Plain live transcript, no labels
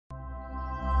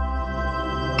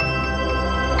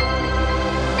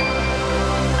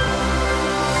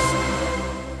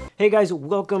Hey guys,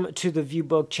 welcome to the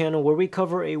ViewBug channel where we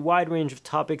cover a wide range of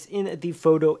topics in the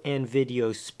photo and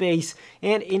video space.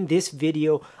 And in this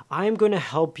video, I'm going to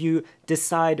help you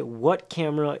decide what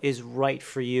camera is right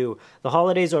for you. The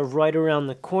holidays are right around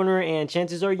the corner and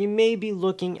chances are you may be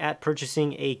looking at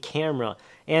purchasing a camera.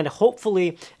 And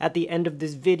hopefully at the end of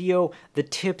this video, the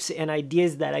tips and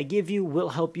ideas that I give you will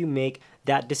help you make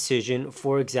that decision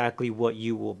for exactly what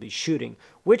you will be shooting.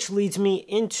 Which leads me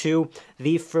into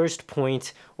the first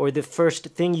point, or the first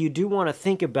thing you do want to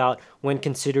think about when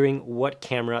considering what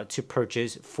camera to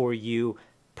purchase for you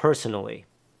personally.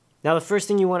 Now, the first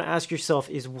thing you want to ask yourself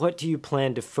is, what do you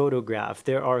plan to photograph?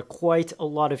 There are quite a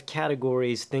lot of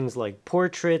categories, things like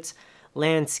portraits,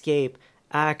 landscape,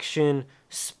 action,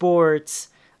 sports,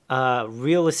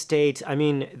 real estate. I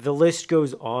mean, the list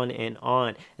goes on and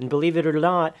on. And believe it or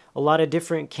not, a lot of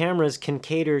different cameras can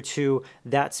cater to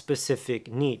that specific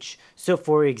niche. So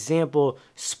for example,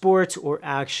 sports or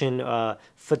action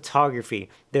photography.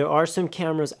 There are some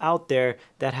cameras out there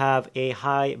that have a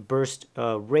high burst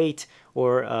rate,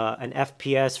 or an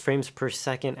FPS, frames per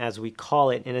second as we call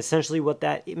it. And essentially what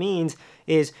that means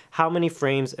is how many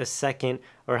frames a second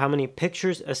or how many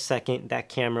pictures a second that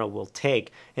camera will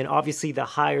take. And obviously the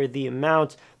higher the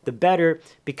amount, the better,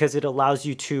 because it allows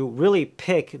you to really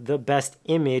pick the best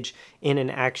image in an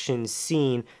action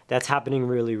scene that's happening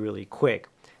really quick.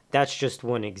 That's just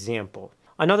one example.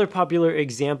 Another popular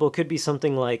example could be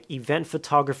something like event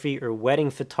photography or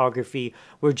wedding photography,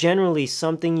 where generally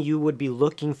something you would be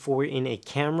looking for in a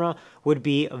camera would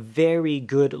be very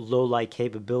good low light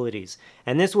capabilities.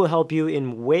 And this will help you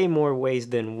in way more ways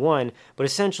than one, but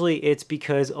essentially it's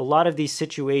because a lot of these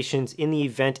situations in the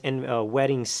event and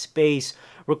wedding space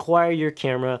require your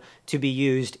camera to be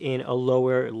used in a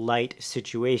lower light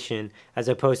situation, as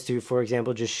opposed to, for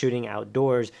example, just shooting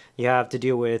outdoors. You have to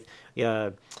deal with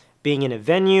being in a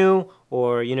venue,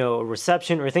 or a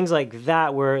reception, or things like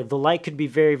that, where the light could be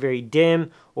very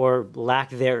dim or lack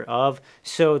thereof.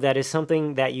 So that is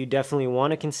something that you definitely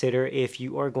want to consider if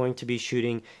you are going to be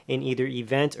shooting in either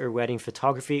event or wedding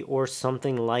photography or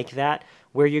something like that,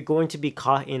 where you're going to be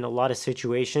caught in a lot of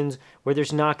situations where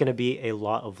there's not going to be a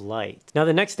lot of light. Now,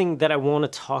 the next thing that I want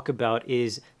to talk about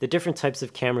is the different types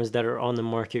of cameras that are on the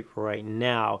market right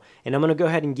now. And I'm going to go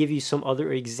ahead and give you some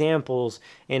other examples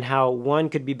and how one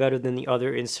could be better than the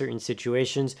other in certain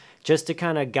situations, just to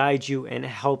kind of guide you and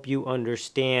help you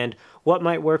understand what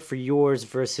might work for yours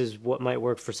versus what might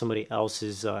work for somebody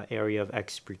else's area of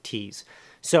expertise.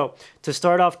 So to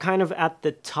start off, kind of at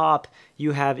the top,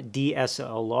 you have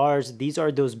DSLRs. These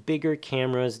are those bigger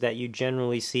cameras that you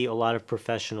generally see a lot of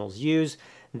professionals use.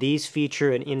 These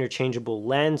feature an interchangeable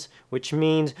lens, which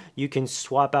means you can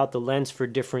swap out the lens for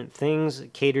different things,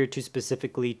 catered to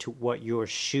specifically to what you're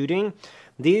shooting.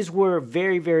 These were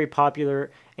very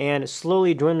popular and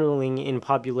slowly dwindling in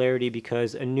popularity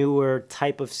because a newer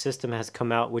type of system has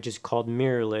come out, which is called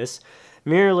mirrorless.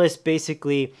 Mirrorless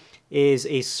basically is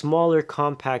a smaller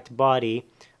compact body,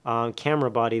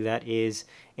 camera body that is,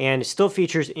 and still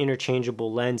features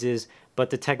interchangeable lenses, but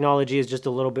the technology is just a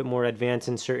little bit more advanced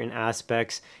in certain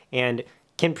aspects and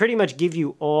can pretty much give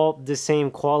you all the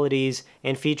same qualities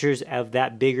and features of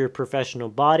that bigger professional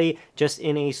body, just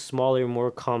in a smaller,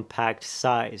 more compact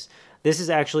size. This is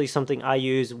actually something I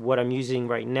use, what I'm using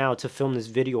right now to film this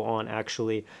video on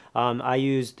actually. I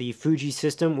use the Fuji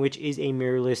system, which is a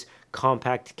mirrorless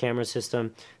compact camera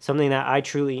system, something that I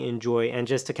truly enjoy. And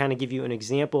just to kind of give you an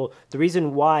example, the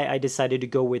reason why I decided to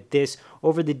go with this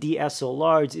over the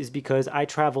DSLRs is because I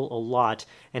travel a lot,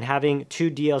 and having two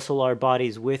DSLR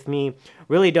bodies with me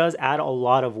really does add a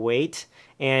lot of weight.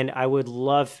 And I would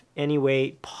love any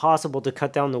way possible to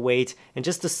cut down the weight and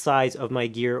just the size of my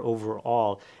gear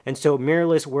overall. And so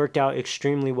mirrorless worked out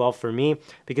extremely well for me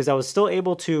because I was still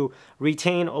able to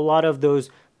retain a lot of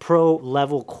those pro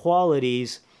level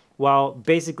qualities while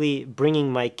basically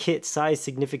bringing my kit size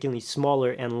significantly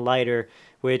smaller and lighter,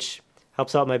 which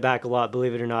helps out my back a lot,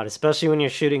 believe it or not, especially when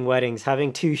you're shooting weddings.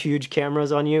 Having two huge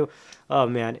cameras on you, oh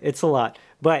man, it's a lot.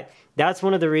 But that's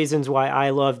one of the reasons why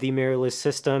I love the mirrorless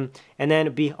system. And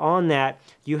then beyond that,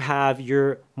 you have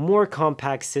your more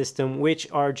compact system, which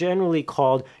are generally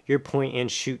called your point and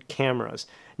shoot cameras.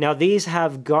 Now, these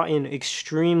have gotten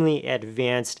extremely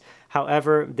advanced.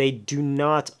 However, they do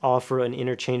not offer an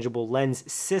interchangeable lens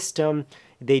system.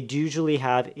 They usually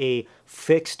have a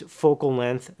fixed focal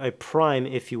length, a prime,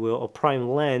 if you will, a prime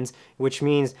lens, which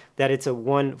means that it's a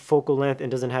one focal length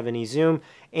and doesn't have any zoom,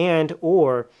 and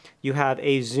or you have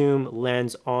a zoom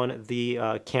lens on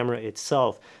the camera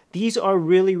itself. These are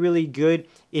really good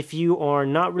if you are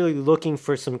not really looking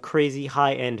for some crazy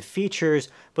high-end features,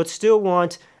 but still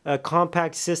want a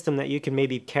compact system that you can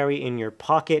maybe carry in your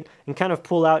pocket and kind of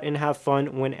pull out and have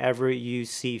fun whenever you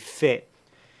see fit.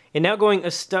 And now going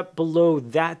a step below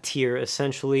that tier,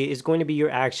 essentially, is going to be your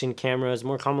action cameras,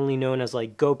 more commonly known as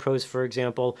like GoPros, for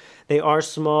example. They are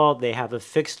small, they have a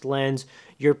fixed lens.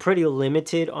 You're pretty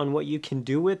limited on what you can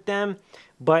do with them,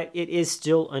 but it is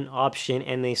still an option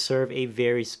and they serve a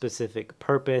very specific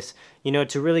purpose. You know,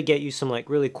 to really get you some like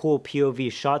really cool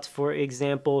POV shots, for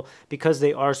example. Because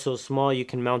they are so small, you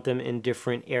can mount them in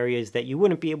different areas that you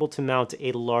wouldn't be able to mount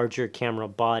a larger camera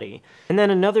body. And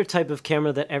then another type of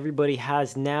camera that everybody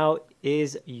has now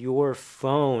is your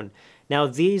phone. Now,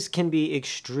 these can be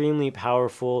extremely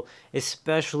powerful,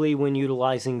 especially when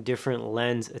utilizing different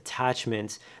lens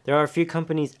attachments. There are a few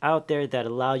companies out there that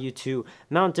allow you to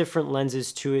mount different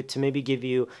lenses to it to maybe give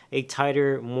you a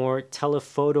tighter, more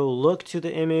telephoto look to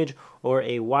the image or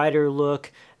a wider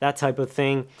look, that type of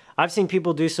thing. I've seen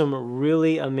people do some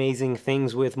really amazing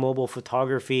things with mobile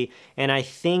photography, and I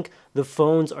think the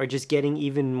phones are just getting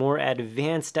even more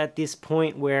advanced at this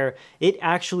point where it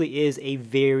actually is a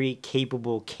very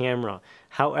capable camera.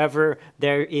 However,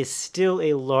 there is still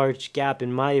a large gap,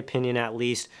 in my opinion at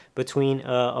least, between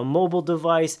a mobile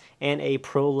device and a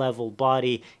pro-level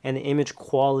body and the image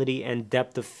quality and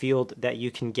depth of field that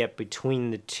you can get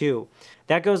between the two.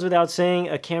 That goes without saying,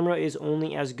 a camera is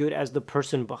only as good as the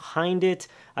person behind it.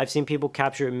 I've seen people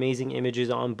capture amazing images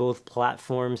on both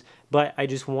platforms, but I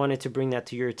just wanted to bring that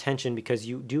to your attention because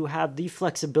you do have the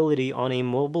flexibility on a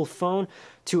mobile phone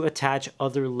to attach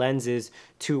other lenses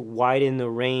to widen the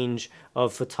range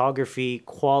of photography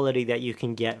quality that you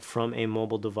can get from a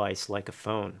mobile device like a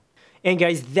phone. And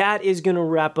guys, that is going to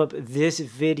wrap up this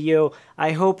video.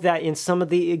 I hope that in some of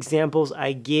the examples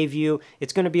I gave you,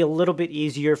 it's going to be a little bit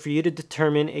easier for you to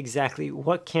determine exactly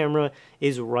what camera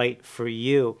is right for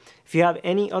you. If you have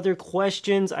any other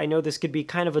questions, I know this could be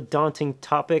kind of a daunting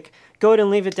topic, go ahead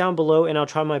and leave it down below and I'll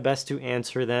try my best to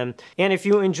answer them. And if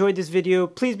you enjoyed this video,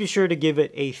 please be sure to give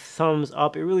it a thumbs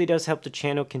up. It really does help the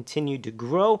channel continue to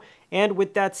grow. And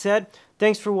with that said,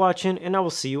 thanks for watching and I will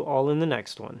see you all in the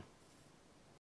next one.